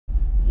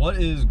What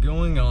is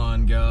going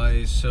on,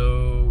 guys?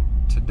 So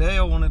today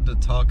I wanted to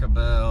talk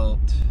about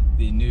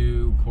the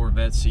new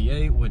Corvette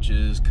C8, which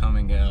is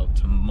coming out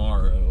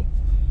tomorrow.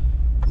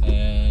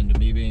 And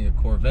me being a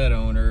Corvette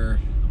owner,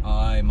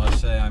 I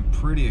must say I'm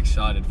pretty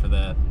excited for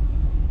that.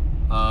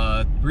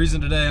 The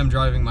reason today I'm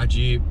driving my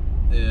Jeep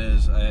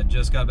is I had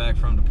just got back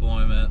from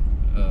deployment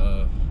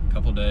a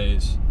couple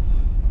days.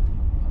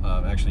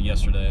 Actually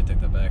yesterday, I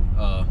take that back.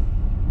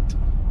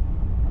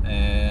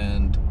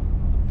 And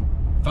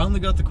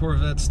finally got the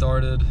Corvette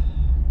started.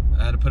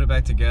 I had to put it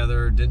back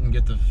together, didn't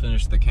get to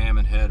finish the cam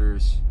and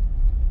headers.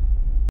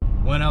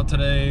 Went out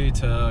today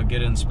to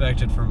get it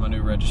inspected for my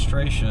new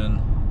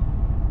registration.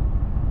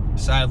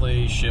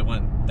 Sadly, shit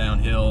went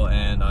downhill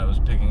and I was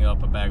picking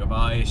up a bag of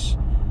ice.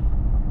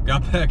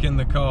 Got back in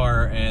the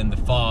car and the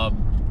fob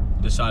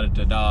decided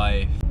to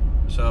die.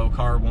 So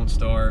car won't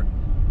start.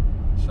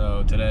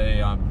 So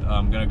today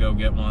I'm gonna go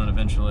get one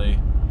eventually.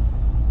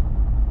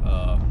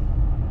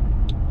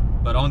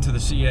 But onto the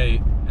C8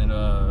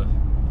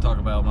 and talk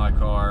about my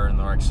car and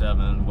the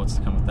RX-7, what's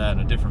to come with that in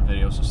a different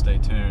video, so stay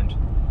tuned.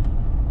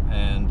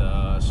 And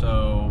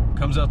so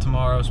comes out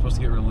tomorrow, supposed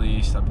to get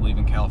released, I believe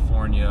in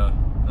California.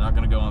 Not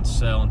going to go on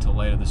sale until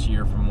later this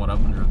year from what I've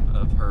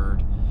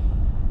heard.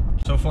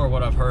 So far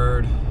what I've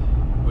heard,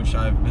 which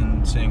I've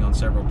been seeing on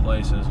several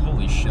places,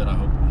 holy shit, I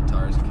hope the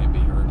tires can't be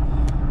heard.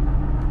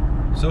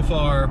 So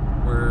far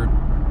we're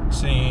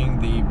seeing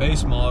the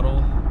base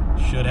model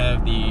should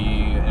have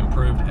the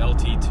improved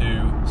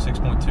LT2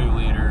 6.2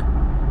 liter,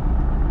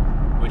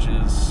 which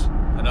is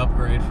an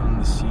upgrade from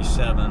the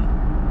C7,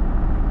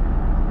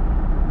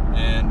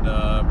 and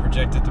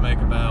projected to make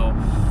about,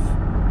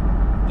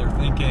 they're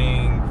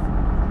thinking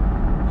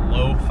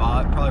low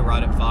five, probably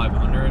right at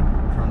 500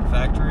 from the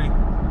factory.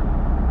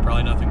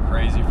 Probably nothing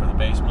crazy for the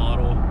base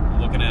model.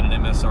 Looking at an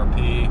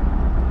MSRP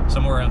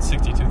somewhere around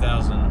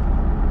 62,000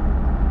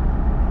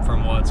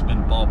 from what's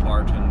been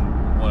ballparked and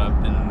what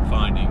I've been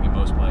finding in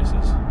most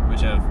places,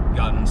 which have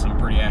gotten some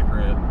pretty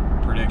accurate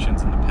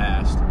predictions in the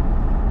past.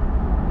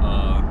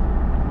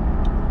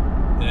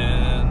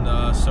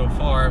 And so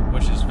far,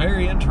 which is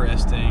very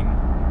interesting,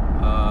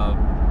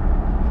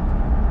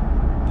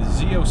 the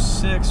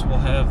Z06 will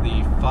have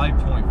the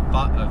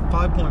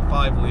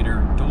 5.5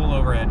 liter dual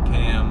overhead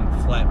cam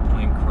flat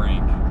plane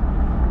crank,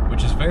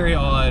 which is very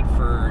odd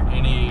for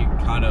any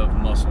kind of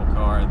muscle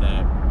car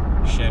that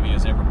Chevy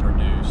has ever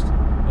produced.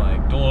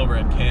 Like, dual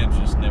overhead cams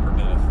just never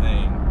been a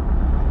thing.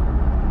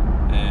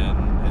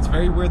 And it's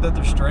very weird that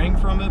they're straying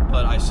from it,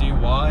 but I see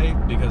why,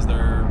 because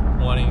they're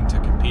wanting to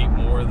compete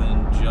more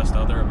than just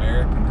other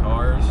American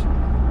cars.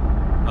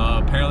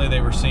 Apparently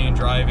they were seen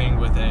driving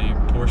with a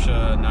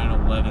Porsche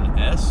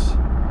 911S,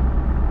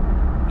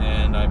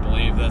 and I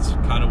believe that's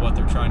kind of what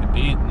they're trying to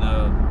beat. And,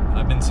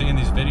 I've been seeing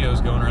these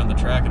videos going around the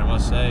track, and I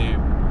must say,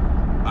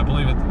 I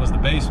believe it was the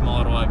base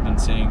model I've been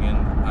seeing, and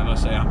I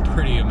must say I'm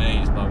pretty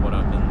amazed by what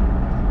I've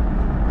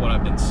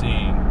been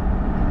seeing.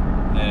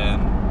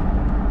 And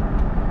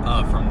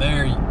from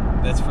there,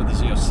 that's for the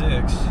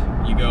Z06.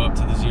 You go up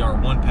to the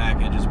ZR1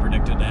 package, is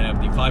predicted to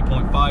have the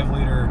 5.5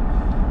 liter,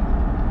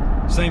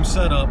 same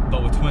setup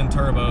but with twin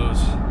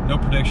turbos. No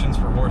predictions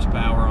for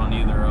horsepower on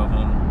either of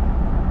them.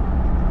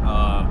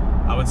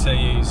 I would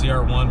say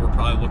ZR1, we're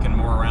probably looking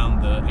more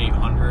around the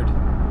 800,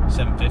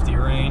 750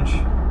 range.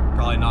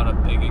 Probably not a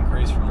big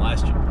increase from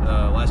last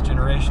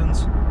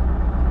generations.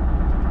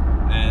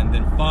 And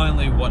then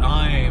finally, what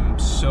I am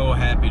so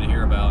happy to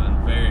hear about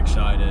and very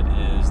excited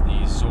is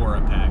the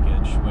Zora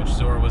package, which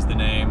Zora was the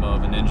name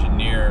of an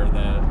engineer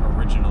that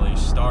originally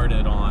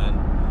started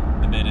on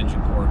the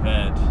mid-engine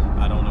Corvette.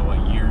 I don't know what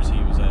years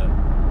he was at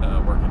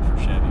working for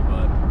Chevy,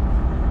 but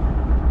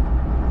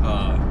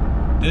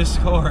this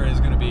car is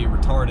going to be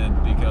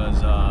retarded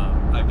because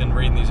I've been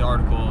reading these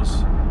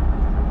articles.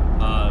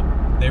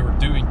 They were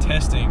doing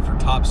testing for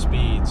top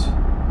speeds,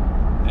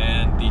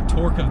 and the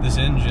torque of this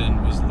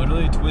engine was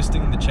literally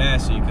twisting the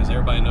chassis, because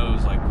everybody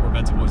knows, like,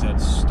 Corvettes have always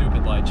had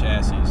stupid light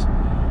chassis.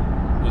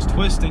 It was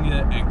twisting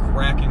it and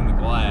cracking the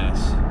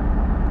glass.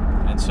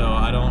 And so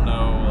I don't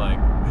know, like,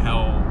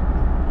 how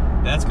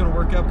that's going to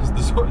work out, because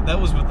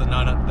that was with the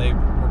 900, they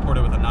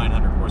reported with a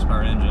 900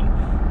 horsepower engine.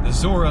 The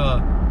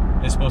Zora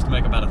is supposed to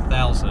make about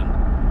 1,000.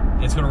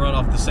 It's going to run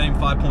off the same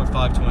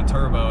 5.5 twin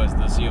turbo as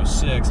the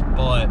Z06,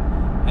 but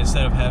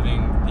instead of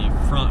having the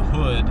front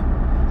hood,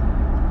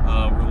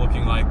 we're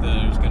looking like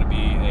there's going to be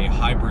a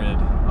hybrid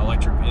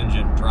electric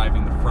engine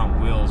driving the front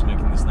wheels,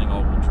 making this thing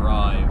all-wheel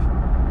drive.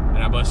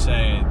 And I must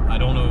say, I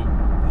don't know,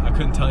 I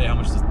couldn't tell you how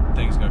much this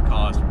thing's going to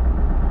cost.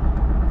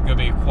 It's going to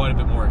be quite a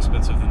bit more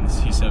expensive than the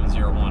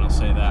C701, I'll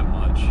say that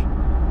much.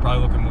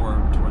 Probably looking more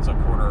towards a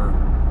quarter,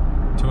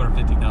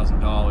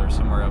 $250,000,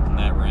 somewhere up in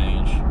that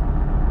range.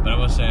 But I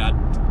must say, I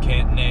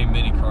can't name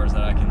many cars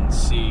that I can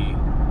see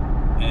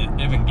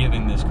even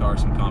giving this car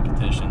some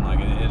competition.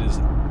 Like, it is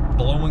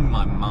blowing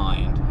my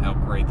mind how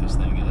great this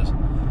thing is.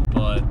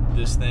 But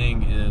this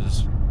thing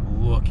is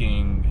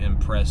looking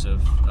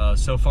impressive.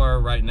 So far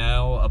right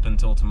now, up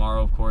until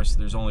tomorrow, of course,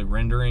 there's only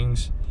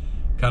renderings,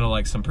 kind of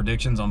like some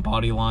predictions on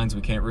body lines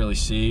we can't really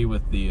see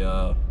with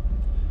the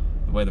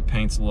the way the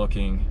paint's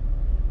looking.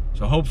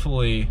 So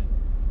hopefully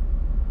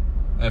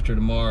after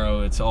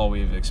tomorrow it's all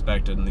we've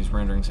expected, and these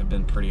renderings have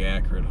been pretty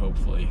accurate,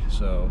 hopefully.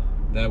 So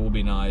that will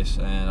be nice,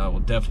 and I will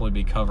definitely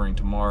be covering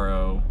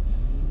tomorrow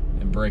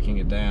and breaking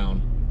it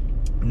down.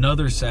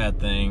 Another sad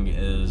thing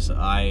is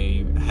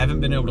I haven't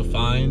been able to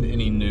find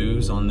any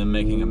news on them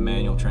making a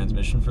manual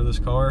transmission for this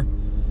car.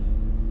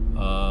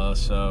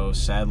 So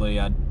sadly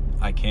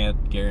I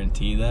can't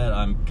guarantee that.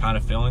 I'm kind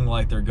of feeling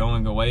like they're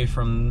going away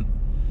from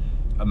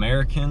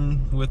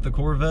American with the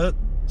Corvette,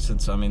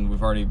 since I mean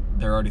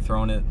they're already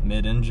throwing it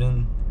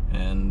mid-engine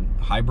and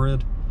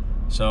hybrid.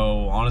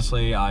 So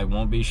honestly, I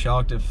won't be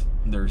shocked if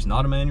there's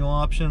not a manual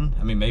option.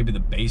 I mean, maybe the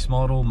base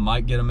model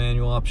might get a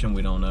manual option,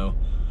 we don't know.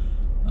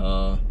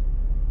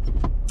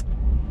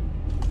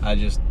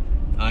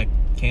 I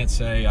can't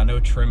say. I know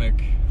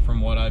Tremec,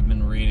 from what I've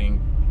been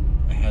reading,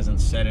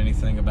 hasn't said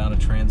anything about a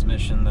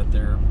transmission that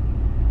they're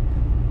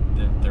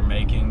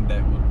making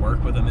that would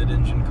work with a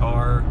mid-engine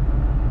car.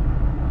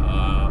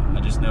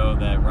 I just know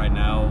that right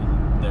now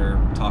they're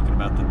talking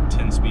about the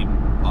 10-speed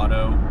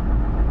auto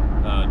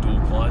dual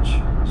clutch.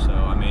 So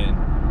I mean,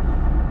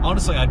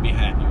 honestly, I'd be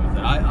happy with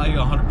it. I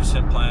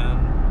 100%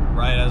 plan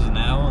right as of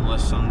now,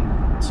 unless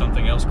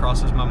something else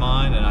crosses my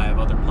mind and I have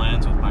other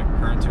plans with my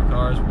current two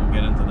cars. We'll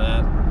get into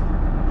that.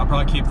 I'll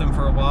probably keep them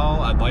for a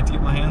while. I'd like to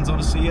get my hands on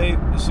a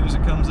C8 as soon as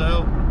it comes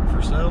out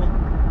for sale,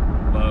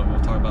 but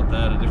we'll talk about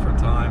that at a different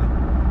time.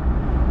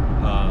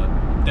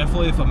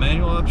 Definitely, if a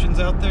manual option's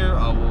out there,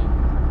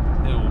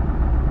 it'll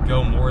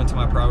go more into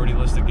my priority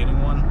list of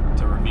getting one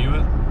to review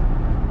it.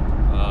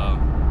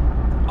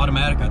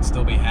 Automatic I'd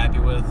still be happy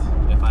with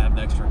if I have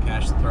the extra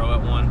cash to throw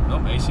at one.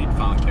 Oh, AC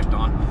finally kicked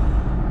on.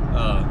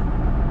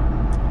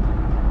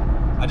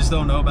 I just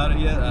don't know about it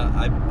yet.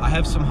 I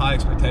have some high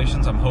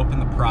expectations. I'm hoping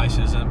the price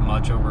isn't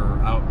much over,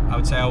 I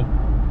would say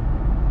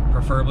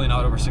preferably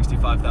not over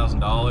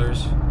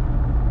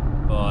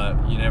 $65,000,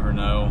 but you never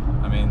know.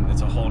 I mean,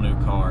 it's a whole new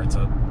car. It's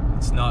a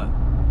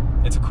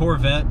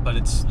Corvette, but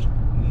it's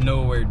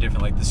nowhere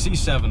different. Like the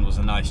C7 was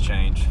a nice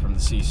change from the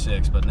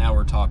C6, but now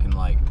we're talking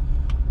like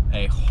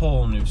a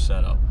whole new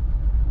setup,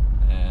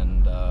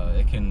 and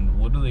it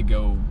can literally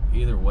go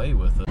either way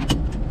with it.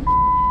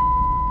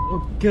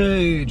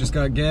 Okay, just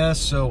got gas,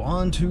 so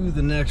on to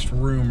the next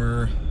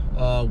rumor,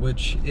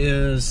 which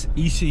is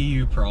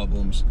ECU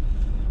problems.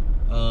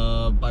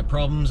 By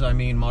problems, I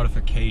mean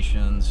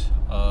modifications.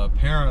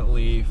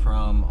 Apparently,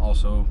 from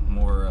also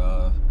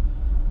more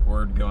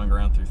word going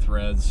around through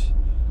threads,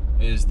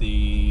 is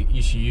the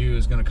ECU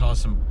is going to cause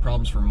some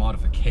problems for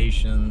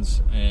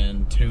modifications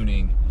and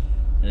tuning.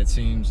 And it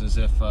seems as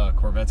if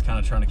Corvette's kind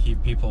of trying to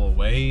keep people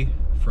away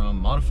from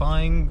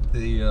modifying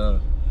the... I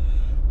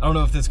don't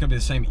know if it's going to be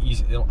the same.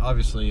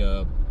 Obviously,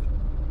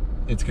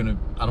 it's going to...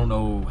 I don't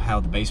know how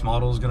the base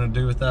model is going to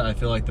do with that. I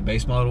feel like the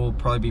base model will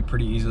probably be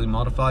pretty easily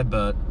modified,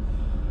 but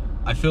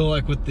I feel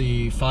like with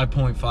the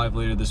 5.5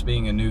 liter, this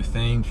being a new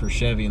thing for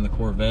Chevy and the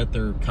Corvette,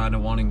 they're kind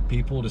of wanting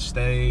people to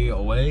stay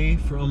away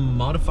from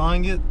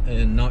modifying it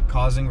and not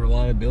causing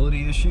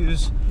reliability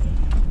issues.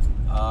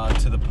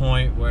 To the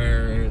point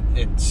where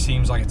it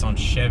seems like it's on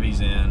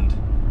Chevy's end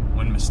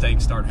when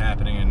mistakes start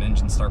happening and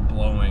engines start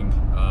blowing.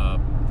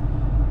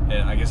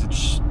 I guess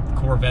it's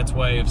Corvette's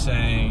way of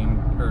saying,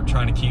 or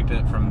trying to keep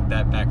it from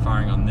that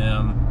backfiring on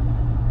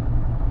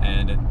them,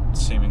 and it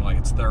seeming like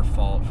it's their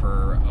fault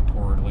for a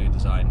poorly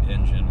designed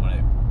engine,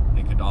 when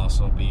it could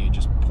also be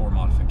just poor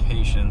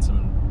modifications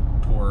and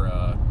poor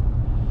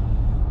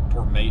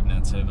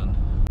maintenance even.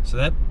 So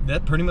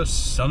that pretty much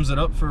sums it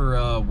up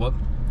for what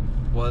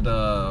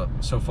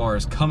so far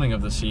is coming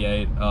of the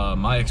C8.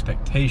 My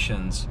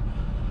expectations,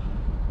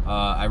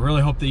 I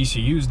really hope the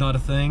ECU is not a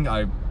thing.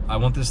 I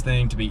want this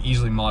thing to be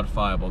easily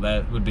modifiable.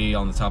 That would be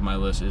on the top of my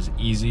list, is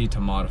easy to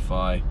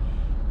modify,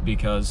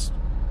 because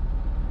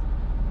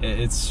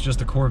it's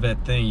just a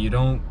Corvette thing. You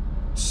don't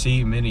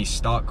see many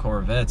stock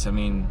Corvettes. I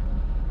mean,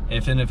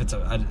 if it's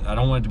I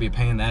don't want it to be a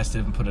pain in the ass to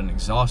even put an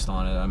exhaust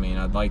on it. I mean,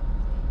 I'd like,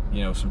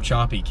 you know, some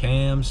choppy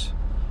cams,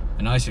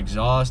 a nice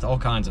exhaust, all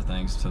kinds of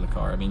things to the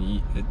car. I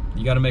mean,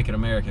 you got to make it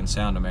American,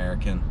 sound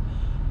American,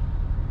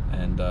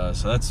 and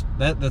so that's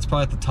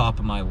probably at the top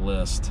of my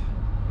list.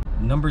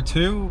 Number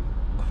 2,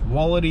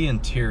 quality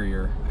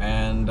interior,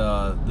 and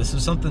this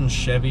is something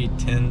Chevy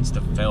tends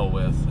to fail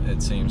with,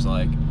 it seems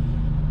like.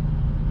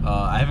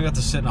 I haven't got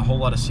to sit in a whole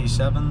lot of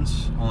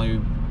C7s,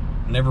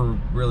 never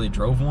really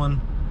drove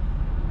one,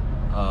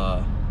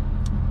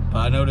 but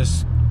I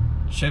noticed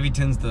Chevy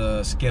tends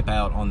to skip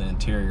out on the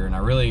interior, and I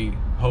really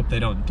hope they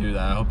don't do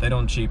that. I hope they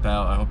don't cheap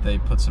out. I hope they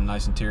put some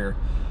nice interior,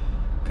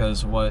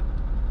 because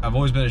I've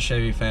always been a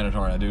Chevy fan at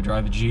heart. I do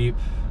drive a Jeep,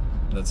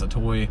 that's a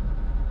toy,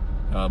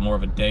 more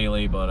of a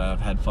daily, but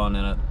I've had fun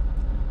in it.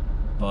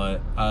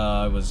 But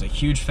I was a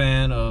huge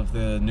fan of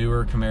the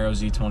newer Camaro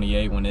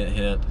Z28 when it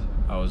hit.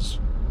 I was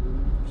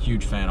a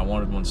huge fan. I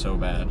wanted one so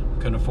bad.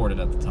 Couldn't afford it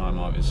at the time,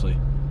 obviously.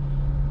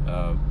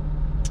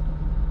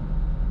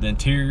 The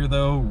interior,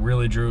 though,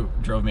 really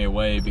drove me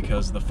away,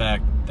 because of the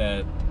fact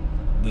that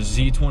the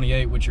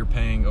Z28, which you're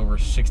paying over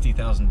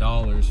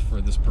 $60,000 for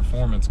this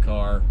performance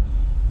car,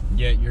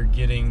 yet you're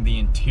getting the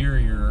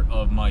interior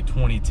of my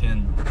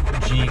 2010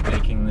 Jeep,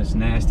 making this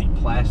nasty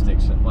plastic,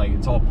 like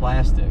it's all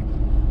plastic.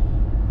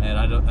 And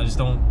I just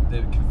don't,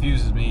 it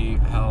confuses me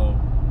how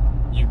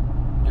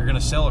you're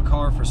gonna sell a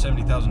car for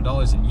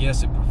 $70,000, and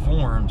yes, it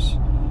performs,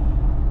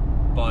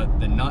 but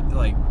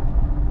like,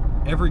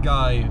 every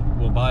guy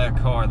will buy a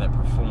car that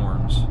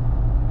performs,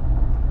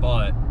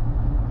 but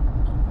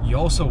you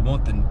also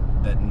want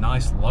that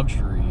nice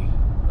luxury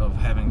of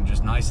having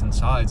just nice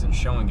insides and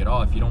showing it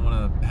off. You don't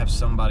want to have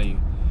somebody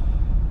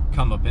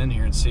come up in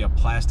here and see a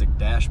plastic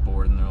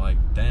dashboard and they're like,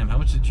 damn, how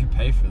much did you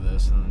pay for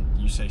this? And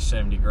you say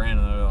 70 grand,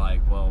 and they're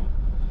like, well,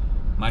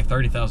 my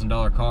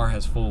 $30,000 car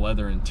has full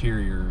leather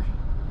interior.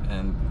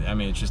 And I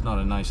mean, it's just not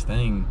a nice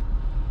thing.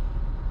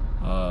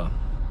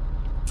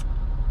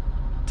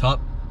 Top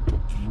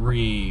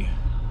three.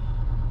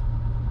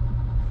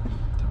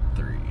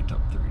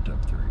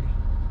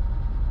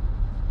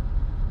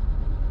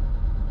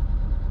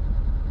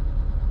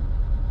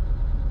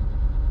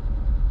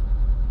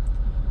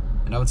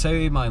 And I would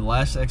say my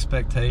last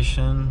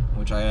expectation,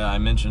 which I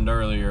mentioned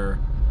earlier,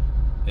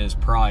 is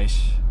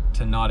price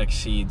to not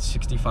exceed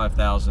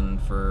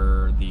 $65,000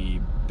 for the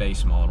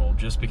base model.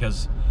 Just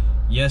because,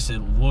 yes, it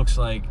looks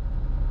like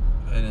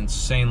an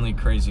insanely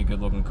crazy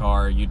good looking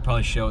car. You'd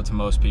probably show it to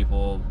most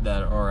people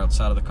that are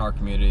outside of the car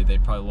community.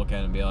 They'd probably look at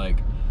it and be like,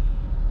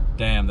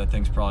 damn, that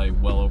thing's probably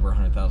well over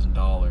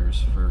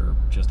 $100,000 for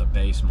just a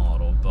base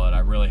model. But I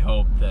really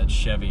hope that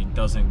Chevy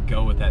doesn't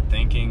go with that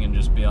thinking and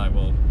just be like,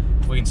 well,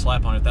 we can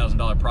slap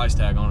 $100,000 price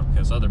tag on it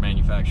because other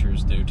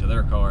manufacturers do to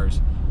their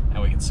cars,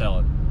 and we can sell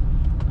it.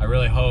 I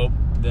really hope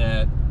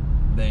that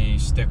they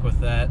stick with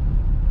that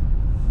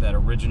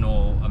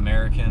original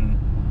American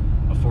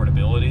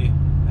affordability,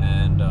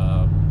 and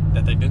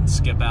that they didn't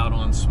skip out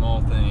on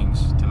small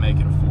things to make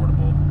it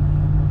affordable.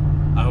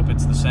 I hope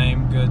it's the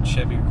same good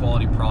Chevy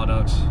quality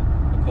products,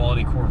 a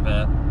quality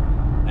Corvette,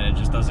 and it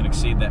just doesn't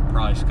exceed that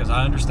price, because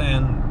I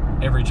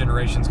understand every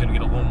generation is going to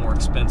get a little more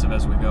expensive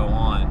as we go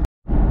on.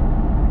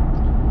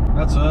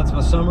 That's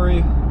my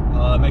summary.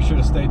 Make sure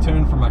to stay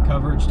tuned for my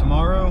coverage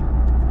tomorrow.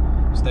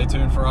 Stay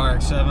tuned for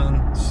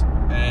RX-7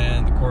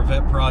 and the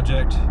Corvette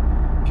project.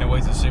 Can't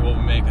wait to see what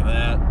we make of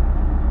that.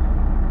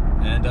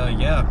 And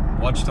yeah,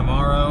 watch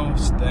tomorrow.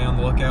 Stay on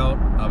the lookout.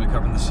 I'll be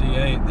covering the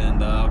C8,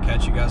 and I'll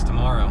catch you guys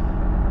tomorrow.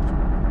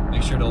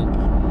 Make sure to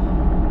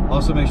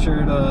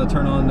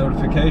turn on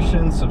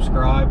notifications,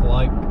 subscribe,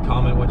 like,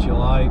 comment what you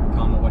like,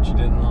 comment what you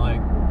didn't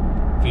like.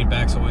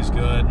 Feedback's always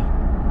good.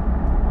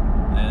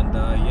 And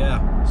yeah,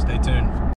 stay tuned.